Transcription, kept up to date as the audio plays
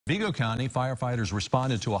Vigo County firefighters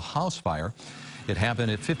responded to a house fire. It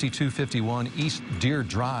happened at 5251 East Deer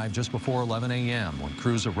Drive just before 11 a.m. When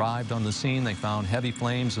crews arrived on the scene, they found heavy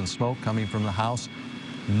flames and smoke coming from the house.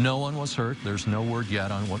 No one was hurt. There's no word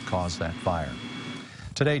yet on what caused that fire.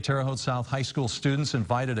 Today, Terre Haute South High School students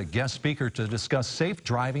invited a guest speaker to discuss safe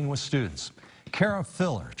driving with students. Kara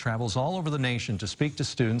Filler travels all over the nation to speak to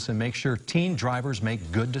students and make sure teen drivers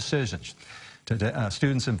make good decisions. Today,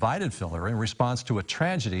 students invited Filler in response to a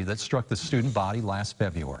tragedy that struck the student body last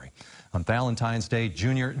February. On Valentine's Day,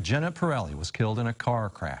 junior Jenna Pirelli was killed in a car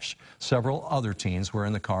crash. Several other teens were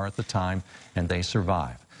in the car at the time, and they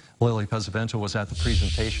survived. Lily Pesavento was at the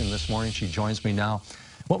presentation this morning. She joins me now.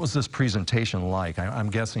 What was this presentation like?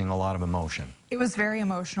 I'm guessing a lot of emotion. It was very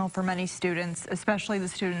emotional for many students, especially the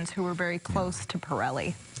students who were very close to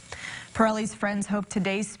Pirelli. Pirelli's friends hope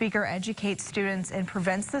today's speaker educates students and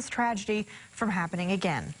prevents this tragedy from happening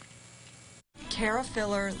again. Kara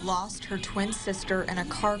Filler lost her twin sister in a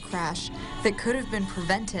car crash that could have been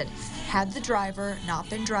prevented had the driver not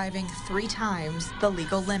been driving 3 times the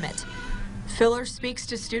legal limit. Filler speaks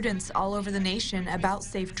to students all over the nation about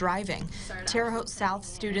safe driving. Terre Haute South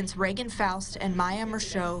students Reagan Faust and Maya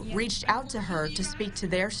Merchaud reached out to her to speak to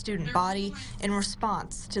their student body in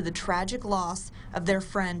response to the tragic loss of their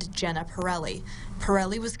friend Jenna Pirelli.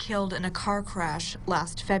 Pirelli was killed in a car crash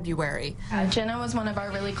last February. Jenna was one of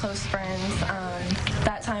our really close friends.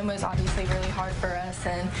 That time was obviously really hard for us,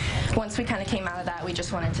 and once we kind of came out of that, we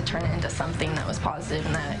just wanted to turn it into something that was positive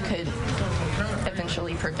and that could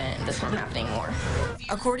eventually prevent this from happening more.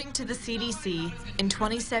 According to the CDC, in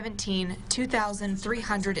 2017,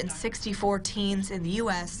 2,364 teens in the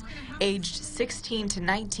U.S. aged 16 to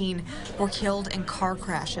 19 were killed in car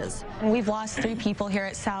crashes. We've lost 3 people here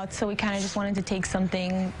at South, so we kind of just wanted to take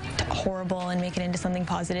something horrible and make it into something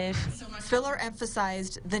positive. Filler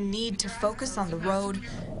emphasized the need to focus on the road,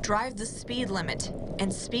 drive the speed limit,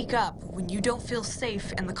 and speak up when you don't feel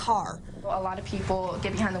safe in the car. A lot of people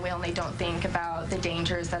get behind the wheel and they don't think about the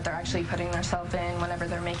dangers that they're actually putting themselves in whenever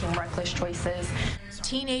they're making reckless choices.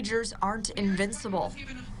 Teenagers aren't invincible,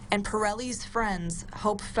 and Pirelli's friends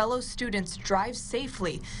hope fellow students drive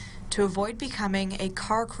safely to avoid becoming a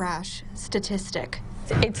car crash statistic.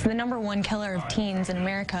 It's the #1 killer of teens in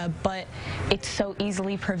America, but it's so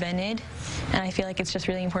easily prevented, and I feel like it's just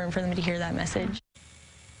really important for them to hear that message.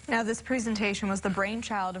 Now, this presentation was the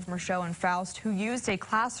brainchild of Merchaud and Faust, who used a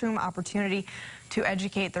classroom opportunity to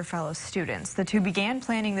educate their fellow students. The two began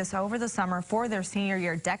planning this over the summer for their senior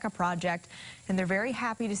year DECA project, and they're very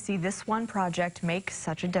happy to see this one project make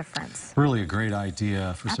such a difference. Really a great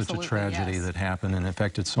idea for such a tragedy that happened and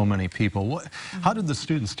affected so many people. How did the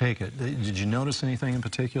students take it? Did you notice anything in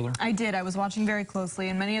particular? I did. I was watching very closely,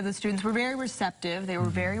 and many of the students were very receptive. They were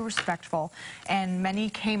very respectful, and many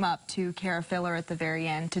came up to Kara Filler at the very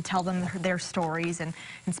end to tell them their stories and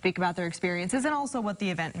speak about their experiences and also what the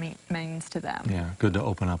event means to them. Yeah, good to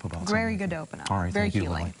open up about something. Very good to open up. All right, very thank you,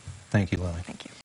 healing. Lily. Thank you, Lily. Thank you.